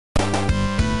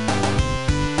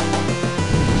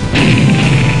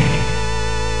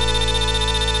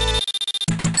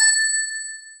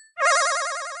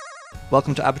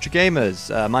Welcome to Arbitrary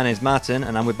Gamers. My name's Martyn,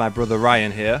 and I'm with my brother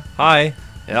Ryan here. Hi.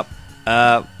 Yep.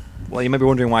 Well, you may be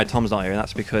wondering why Tom's not here, and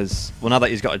that's because, well, now that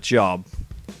he's got a job,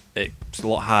 it's a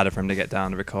lot harder for him to get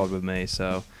down to record with me.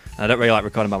 So, and I don't really like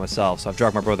recording by myself, so I've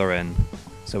dragged my brother in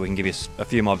so we can give you a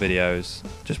few more videos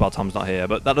just while Tom's not here.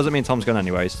 But that doesn't mean Tom's gone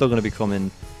anywhere. He's still going to be coming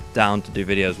down to do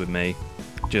videos with me,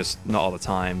 just not all the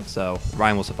time. So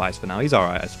Ryan will suffice for now. He's all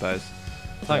right, I suppose.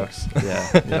 Thanks. So,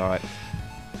 yeah, he's all right.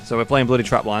 So we're playing Bloody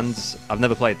Trapland. I've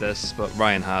never played this, but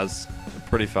Ryan has.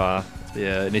 Pretty far.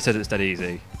 Yeah, and he says it's dead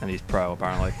easy, and he's pro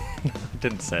apparently.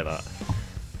 Didn't say that.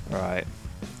 Right.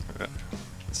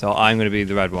 So I'm going to be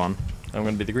the red one. I'm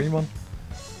going to be the green one.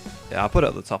 Yeah, I'll put it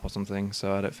at the top or something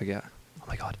so I don't forget. Oh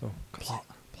my god. Oh, Plot.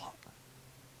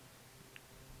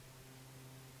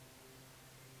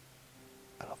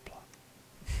 I love plot.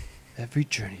 Every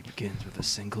journey begins with a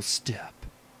single step.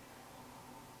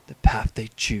 The path they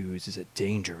choose is a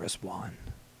dangerous one.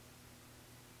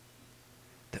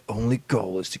 The only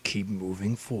goal is to keep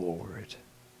moving forward.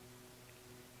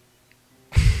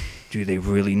 Do they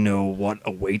really know what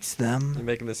awaits them? You're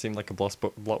making this seem like a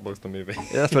blockbuster movie.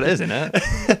 Yeah, that's what it is, isn't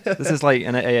it? This is like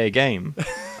an AA game.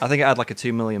 I think it had like a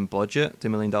 $2 million budget, $2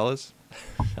 million.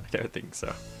 I don't think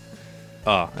so.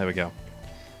 Oh, there we go.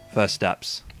 First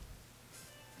steps.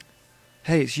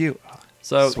 Hey, it's you.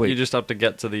 So Sweet. you just have to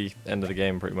get to the end of the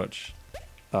game, pretty much.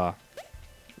 Ah.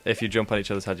 If you jump on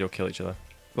each other's head, you'll kill each other.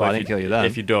 Well, But I if didn't kill you then.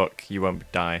 If you duck, you won't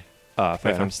die. Ah, But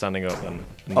fair if I'm enough. standing up, then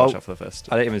watch out for the fist.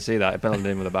 I didn't even see that. It blended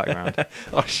in with the background.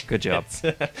 Oh, Good job.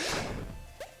 shit.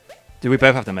 Do we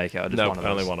both have to make it, or just No, one of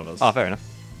us? only one of us. Oh, fair enough.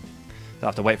 I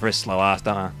have to wait for his slow ass,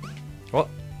 don't I? What?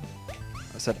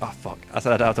 I said, oh fuck. I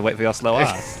said I don't have to wait for your slow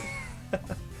ass.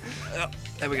 Oh,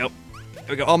 there we go. There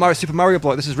we go. Oh, Super Mario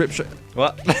block. This is rip straight.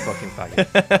 What? Fucking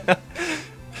faggot.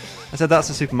 I said that's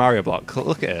a Super Mario block.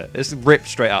 Look at it. It's ripped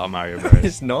straight out of Mario Bros.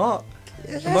 It's not.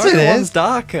 Yes, Mario it one's is.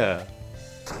 darker.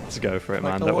 Let's go for it,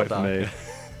 Like man. a Don't lot wait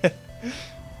for me.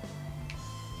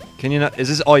 Can you not? Is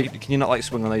this? Oh, can you not like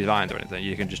swing on these vines or anything?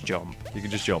 You can just jump. You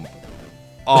can just jump.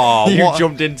 Oh, You what?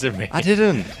 jumped into me. I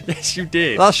didn't. Yes, you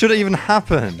did. That shouldn't even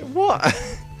happen. What?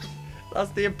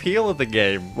 That's the appeal of the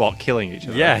game. What? Killing each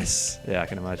other? Yes. Yeah, I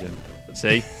can imagine.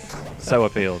 See? So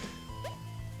appealed.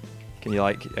 Can you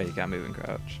like? Oh, you can't move and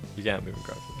crouch. You can't move and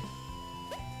crouch.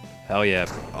 Hell yeah.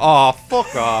 Oh,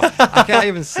 fuck off. I can't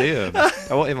even see him. I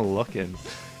wasn't even looking.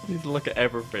 You need to look at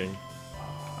everything.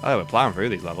 Oh, we're plowing through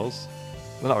these levels.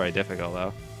 They're not very difficult,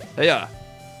 though. There you are.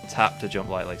 Tap to jump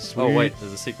lightly. Sweet. Oh, wait,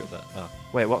 there's a secret there. Oh,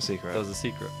 Wait, what secret? there was a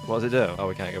secret. What does it do? Oh,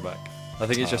 we can't go back. I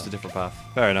think it's just a different path.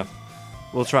 Fair enough.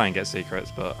 We'll try and get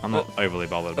secrets, but I'm not overly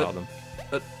bothered about them.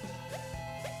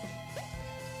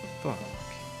 Fuck.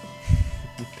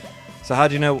 So how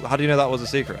do you know that was a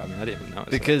secret? I mean, I didn't even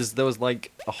notice. Because there was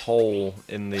like a hole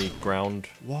in the ground.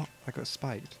 What? I got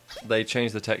spiked. They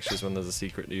change the textures when there's a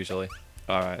secret usually.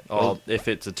 Alright. Or Well, if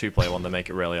it's a two-player one, they make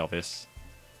it really obvious.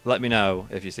 let me know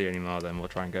if you see any more, then we'll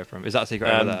try and go for them. Is that a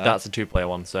secret over there? That's a two-player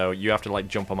one, so you have to like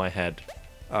jump on my head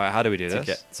Alright, how do we do to this?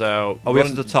 get. So Oh, we run,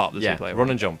 have to the top, the yeah, two-player run one.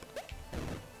 and jump.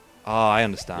 Oh, I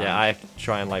understand. Yeah, I have to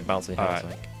try and like bounce on your head.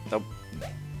 Alright. So,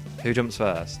 Who jumps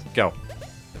first? go.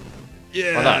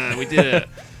 Yeah, that. we did it.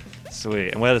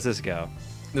 Sweet. And where does this go?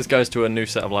 This goes to a new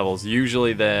set of levels.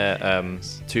 Usually they're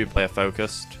two-player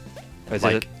focused. Is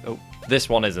Like- it? Oh, This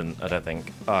one isn't, I don't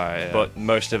think. alright. Yeah. But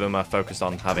most of them are focused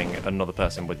on having another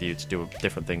person with you to do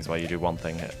different things while you do one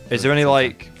thing. Is there any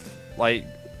like,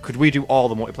 could we do all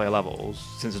the multiplayer levels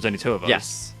since there's only two of us?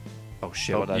 Yes. Oh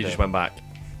shit! Oh, What did I you do? just went back.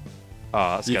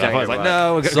 Oh, that's You good. can't I was go like, back.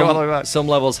 no, we're gonna go all the way back. Some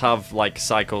levels have like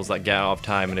cycles that get out of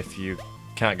time, and if you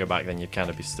can't go back, then you kind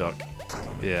of be stuck.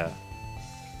 Yeah.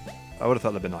 I would have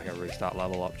thought there'd been like a restart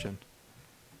level option.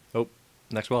 Oh,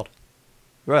 next world.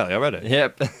 Really? Already?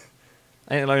 Yep.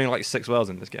 Ain't there only like 6 worlds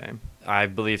in this game? I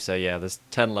believe so. Yeah, there's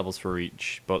 10 levels for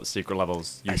each, but secret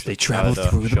levels usually As they travel either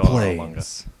through the shorter or longer.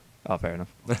 plains. Oh, fair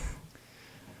enough.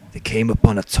 They came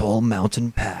upon a tall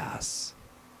mountain pass.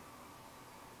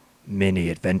 Many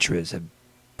adventurers have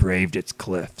braved its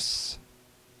cliffs.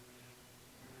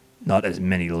 Not as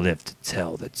many live to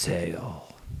tell the tale.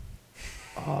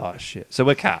 Oh shit! So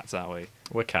we're cats, aren't we?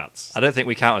 We're cats. I don't think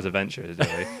we count as adventurers, do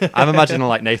we? I'm imagining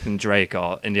like Nathan Drake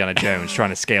or Indiana Jones trying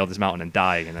to scale this mountain and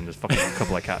dying, and then just fucking a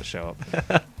couple of cats show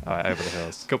up. All right, over the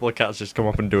hills. A couple of cats just come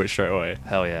up and do it straight away.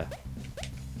 Hell yeah!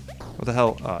 What the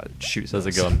hell? Oh, it shoots. There's a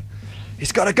us. gun.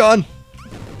 He's got a gun.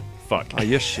 Fuck. Oh,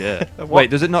 you're shit. What? Wait,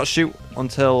 does it not shoot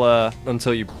until?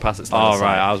 Until you pass its line Oh of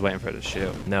right, sight. I was waiting for it to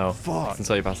shoot. No. Fuck.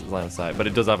 Until you pass its line of sight, but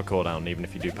it does have a cooldown even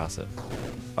if you do pass it.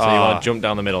 So Ah. you want to jump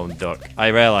down the middle and duck. I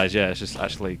realise, yeah, it's just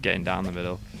actually getting down the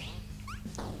middle.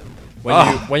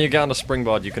 When you get on a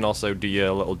springboard, you can also do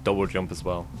your little double jump as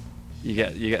well. You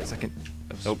get a second.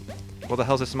 Oh, what the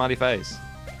hell's this smiley face?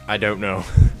 I don't know.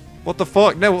 What the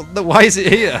fuck? No, why is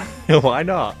it here? Why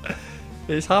not?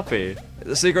 It's happy. It's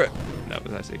a secret. No,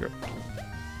 it's not a secret.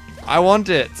 I want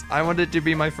it. I want it to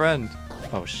be my friend.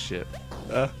 Oh shit.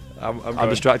 I'm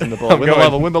distracting the ball. Win the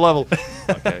level. Win the level.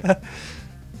 Okay.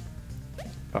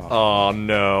 Oh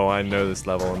no, I know this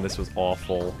level and this was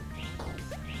awful.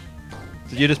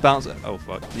 Did you just bounce it? Oh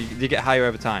fuck. Do you get higher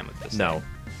over time with this? No.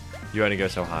 You only go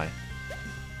so high.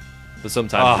 But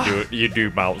sometimes you do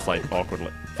bounce like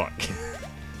awkwardly. Fuck.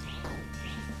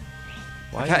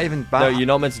 I can't even No, you're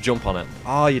not meant to jump on it.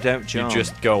 Oh, you don't jump. You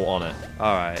just go on it.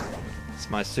 Alright. It's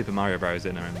my Super Mario Bros.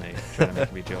 Inner in me trying to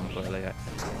make me jump earlier.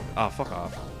 Oh, fuck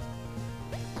off.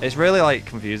 It's really like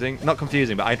confusing. Not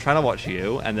confusing, but I'm trying to watch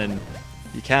you and then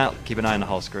you can't keep an eye on the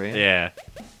whole screen. Yeah.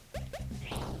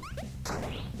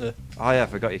 Oh yeah, I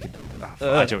forgot you could.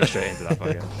 Oh, I jumped straight into that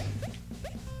fucker.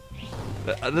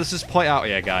 Let's just point out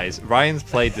here, guys. Ryan's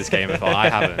played this game before. I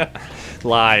haven't.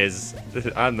 Lies.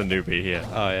 I'm the newbie here.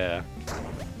 Oh yeah.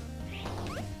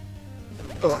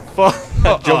 Fuck!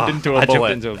 I jumped into a bullet. I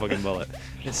jumped into a fucking bullet.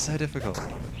 It's so difficult.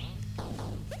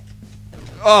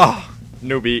 Oh!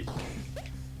 Newbie.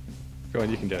 Go on,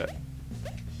 you can do it.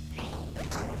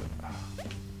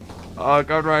 Oh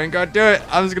god, Ryan, God, do it!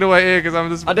 I'm just gonna wait here because I'm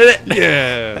just. I did it!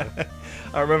 Yeah!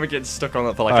 I remember getting stuck on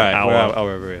that for like Alright, an hour.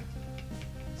 we're over here.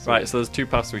 Right, so there's two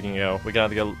paths we can go. We can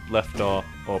either go left or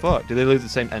up. Fuck, do they lose the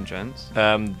same entrance?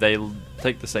 They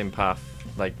take the same path,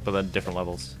 like, but then different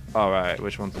levels. Alright,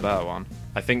 which one's the better one?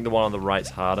 I think the one on the right's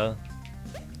harder.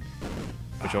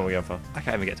 Which one are we going for? I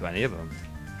can't even get to any of them.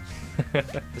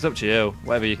 It's up to you.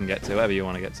 Whatever you can get to, whatever you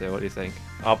want to get to. What do you think?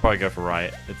 I'll probably go for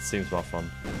right. It seems more fun.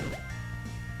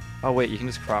 Oh wait, you can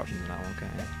just crouch into that one,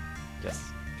 can't you?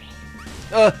 Yes.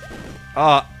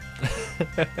 Ah!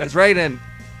 It's raining!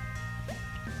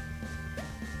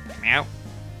 Meow.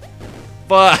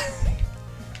 But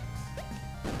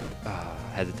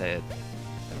hesitated.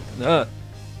 There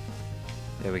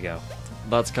we go.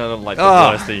 That's kind of like the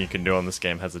worst thing you can do on this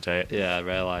game, hesitate. Yeah, I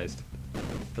realised.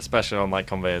 Especially on like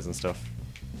conveyors and stuff.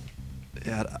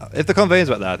 Yeah, if the conveyors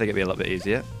were there, I think it'd be a little bit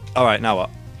easier. Alright, now what?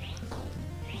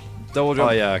 Double jump.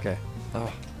 Oh yeah, okay.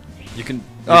 Oh. You can...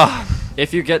 Oh!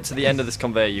 If you get to the end of this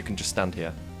conveyor, you can just stand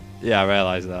here. Yeah, I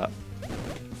realised that.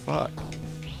 Fuck.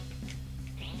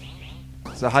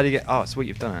 So how do you get... Oh, sweet,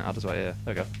 you've done it. I'll just wait here.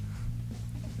 Okay.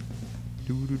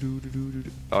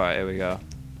 Alright, here we go.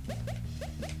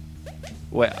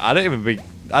 Wait, I don't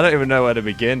even know where to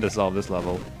begin to solve this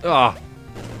level. Ah!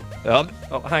 Oh,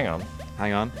 Hang on.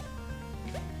 hang on.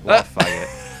 What a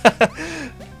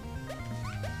faggot.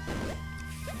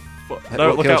 No,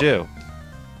 what look killed out. you?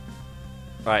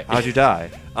 Right. How'd you die?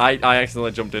 I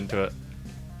accidentally jumped into it.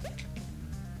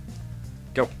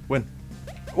 Go. Win.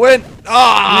 Win!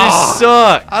 Oh! You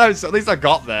suck! At least I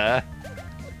got there.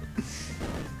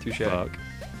 Touche. Fuck.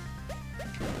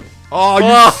 Oh,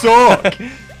 you suck!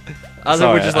 As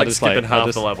Sorry, if we're just like skipping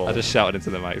half the level. I just shouted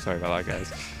into the mic. Sorry about that,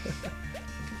 guys.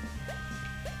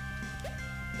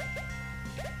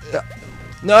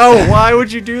 No! Why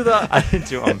would you do that? I didn't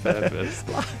do it on purpose.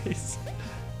 Lies.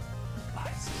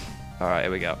 Alright,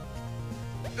 here we go.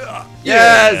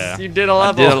 Yes! You did a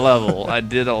level! I did a level. I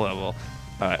did a level.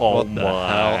 Alright, Oh what the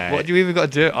my. hell? What do you even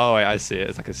got to do? Oh, wait, I see it.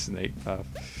 It's like a snake path.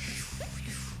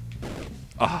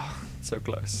 Oh, So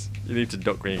close. You need to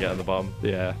duck when you get on the bottom.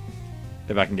 yeah.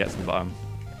 If I can get to the bottom.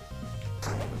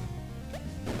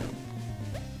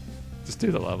 Just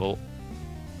do the level.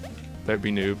 Don't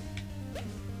be noob.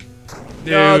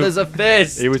 No, Noob. there's a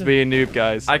fist! He was being noob,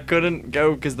 guys. I couldn't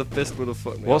go because the fist would have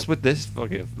fucked me What's up. with this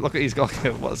fucking... Look at he's got...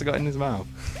 What's he got in his mouth?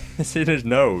 It's in his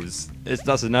nose.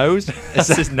 That's his nose? That's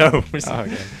his nose. Oh,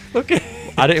 okay. Look at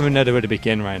I don't even know where to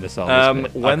begin, Ryan, to solve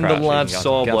this bit. when Oh, the crap, large shit,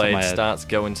 saw get off my blade head. starts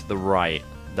going to the right,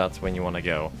 that's when you want to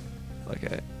go.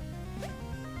 Okay.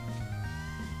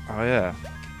 Oh, yeah.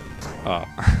 Oh.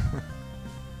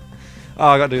 Oh,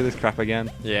 I gotta do this crap again.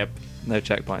 Yep. No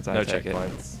checkpoints, I No take it.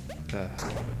 checkpoints.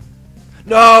 Ugh.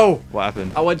 No! What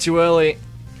happened? I went too early.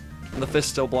 The fist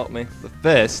still blocked me. The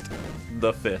fist?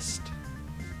 The fist.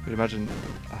 Could you imagine...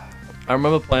 I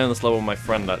remember playing this level with my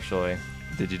friend actually.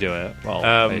 Did you do it? Well,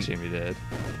 I Um, assume you did.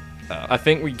 I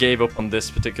think we gave up on this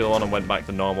particular one and went back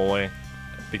the normal way.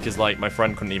 Because like my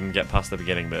friend couldn't even get past the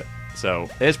beginning bit. So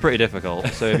It's pretty difficult,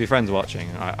 so if your friend's watching,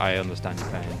 I understand your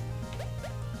pain.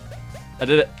 I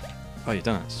did it. Oh, you've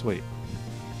done it. Sweet.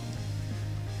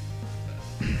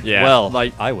 Yeah. Well,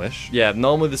 like I wish. yeah,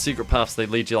 normally the secret paths they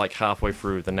lead you like halfway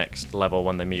through the next level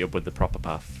when they meet up with the proper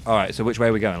path. Alright, so which way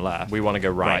are we going? Left? We want to go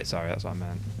right. Sorry, that's what I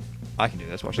meant. I can do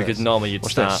this. Watch Because this. normally you'd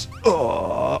Watch start. this.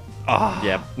 Oh, ah.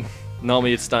 Yeah.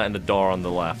 Normally you'd start in the door on the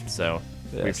left, so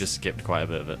we've Yes. just skipped quite a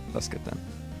bit of it. That's good then.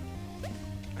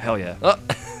 Hell yeah.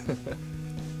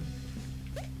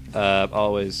 Oh.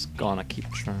 Always gonna keep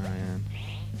trying.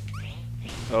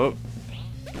 Oh.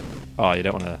 Oh, you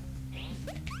don't want to.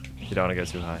 You don't want to go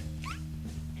too high.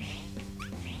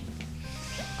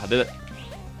 I did it.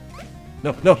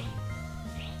 No, no.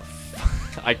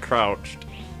 I crouched.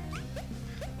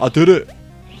 I did it.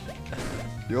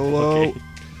 YOLO. Okay.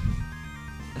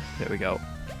 Here we go.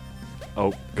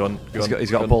 Oh, gun. He's got a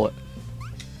gun. bullet.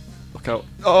 Look out.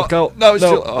 Oh, Look out. no, it's No.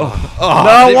 still. Oh,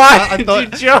 No, why I did thought,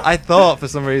 you jump? I thought for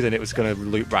some reason it was going to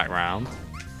loop back round.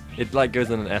 It like goes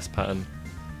in an S pattern.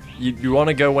 You want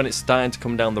to go when it's starting to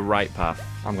come down the right path.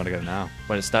 I'm going to go now.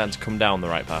 When it's starting to come down the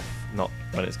right path, not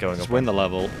when it's going Just up. win the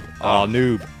level. Oh. Oh,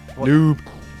 noob. What? Noob.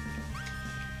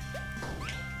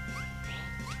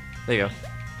 There you go.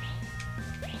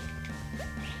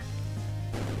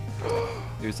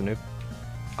 Who's the noob?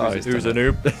 Oh, Who's the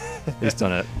noob? He's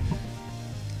done it.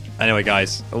 Anyway,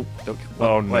 guys. Oh,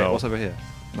 Oh, wait, no. what's over here?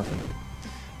 Nothing.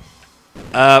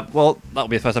 Well, that'll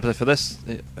be the first episode for this.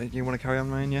 You want to carry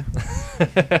on, Ryan? Yeah.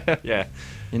 Yeah.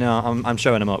 You know, I'm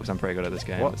showing him up because I'm pretty good at this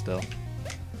game, What? but still.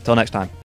 Till next time.